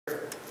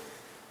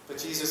But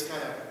Jesus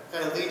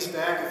kind of leans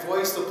back,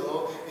 avoids the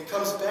blow, and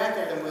comes back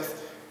at him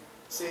with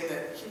saying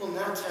that he will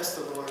not test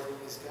the Lord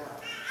his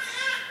God.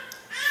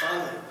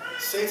 Finally,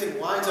 Satan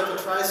winds up and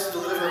tries to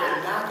deliver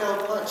a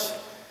knockout punch.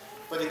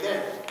 But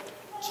again,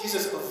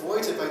 Jesus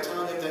avoids it by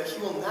telling him that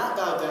he will not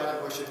bow down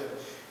and worship him.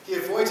 He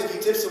avoids it, he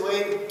dips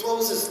away, and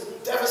blows this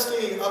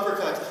devastating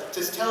uppercut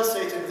to tell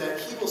Satan that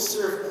he will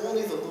serve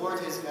only the Lord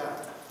his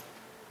God.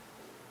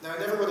 Now, I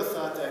never would have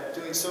thought that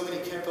doing so many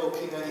Kempo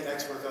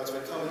P90X workouts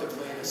would come into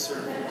play in this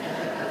sermon.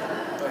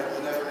 But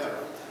you never know.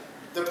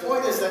 The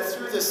point is that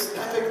through this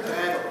epic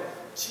battle,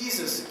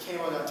 Jesus came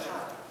out on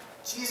top.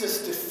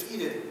 Jesus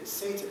defeated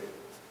Satan.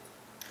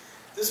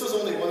 This was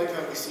only one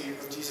account we see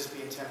of Jesus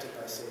being tempted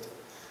by Satan.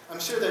 I'm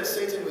sure that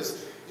Satan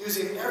was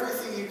using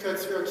everything he could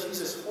throughout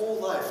Jesus' whole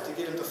life to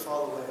get him to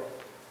fall away.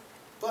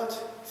 But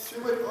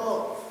through it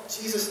all,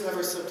 Jesus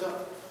never slipped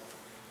up.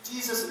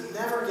 Jesus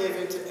never gave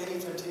in to any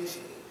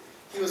temptation.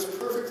 He was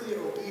perfectly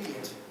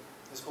obedient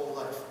his whole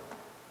life.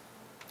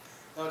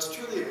 Now, it's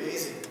truly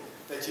amazing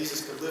that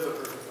Jesus could live a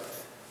perfect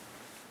life.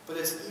 But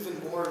it's even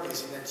more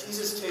amazing that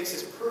Jesus takes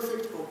his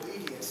perfect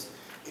obedience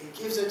and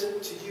gives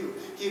it to you.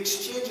 He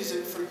exchanges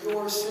it for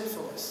your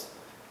sinfulness.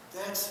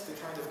 That's the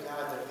kind of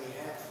God that we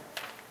have.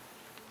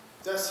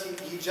 Thus,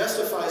 he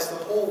justifies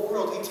the whole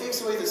world. He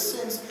takes away the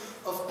sins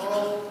of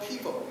all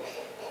people.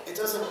 It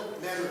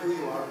doesn't matter who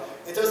you are.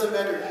 It doesn't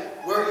matter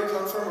where you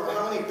come from or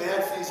how many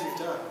bad things you've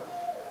done.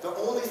 The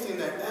only thing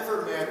that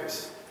ever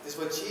matters is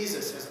what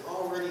Jesus has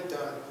already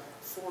done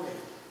for you.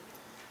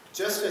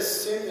 Just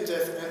as sin and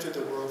death entered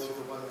the world through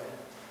the one man,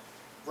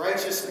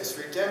 righteousness,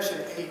 redemption,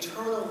 and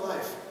eternal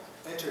life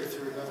entered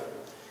through another.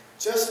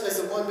 Just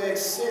as the one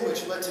man's sin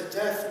which led to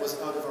death was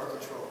out of our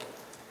control,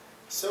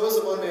 so is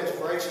the one man's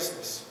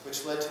righteousness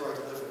which led to our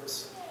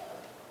deliverance.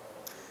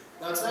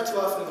 Now, it's not too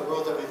often in the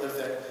world that we live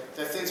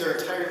that things are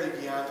entirely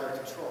beyond our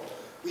control.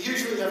 We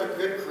usually have a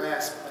good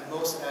grasp on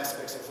most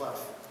aspects of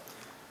life.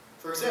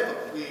 For example,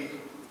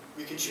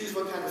 we can choose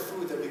what kind of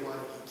food that we want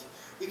to eat.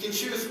 We can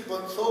choose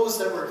what clothes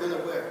that we're going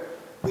to wear.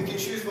 We can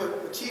choose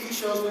what TV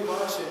shows we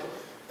watch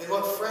and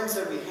what friends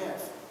that we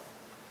have.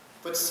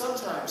 But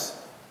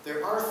sometimes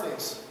there are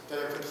things that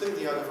are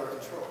completely out of our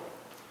control.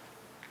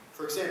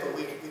 For example,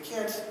 we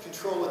can't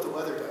control what the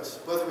weather does,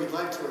 whether we'd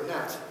like to or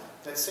not.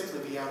 That's simply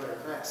beyond our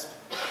grasp.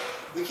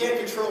 We can't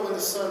control when the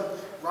sun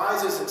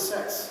rises and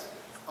sets,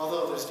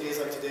 although there's days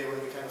like today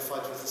when we kind of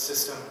fudge with the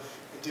system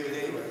and do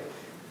it anyway.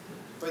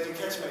 But you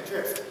catch my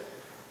drift.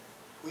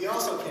 We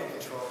also can't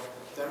control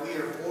that we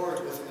are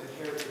born with an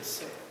inherited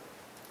sin.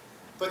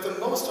 But the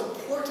most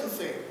important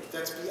thing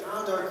that's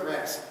beyond our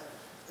grasp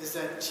is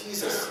that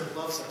Jesus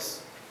loves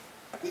us.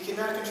 We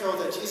cannot control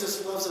that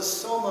Jesus loves us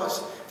so much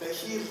that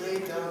he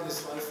laid down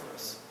his life for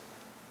us.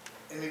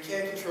 And we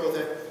can't control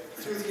that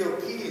through the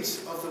obedience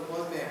of the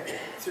one man,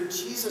 through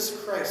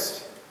Jesus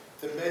Christ,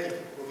 the many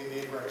will be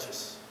made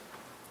righteous.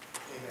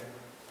 Amen.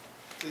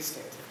 Please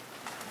stand.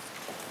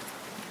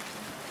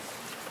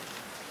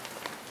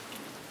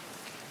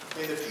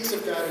 May the peace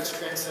of God which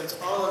transcends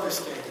all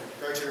understanding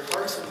guard your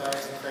hearts and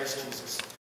minds in Christ Jesus.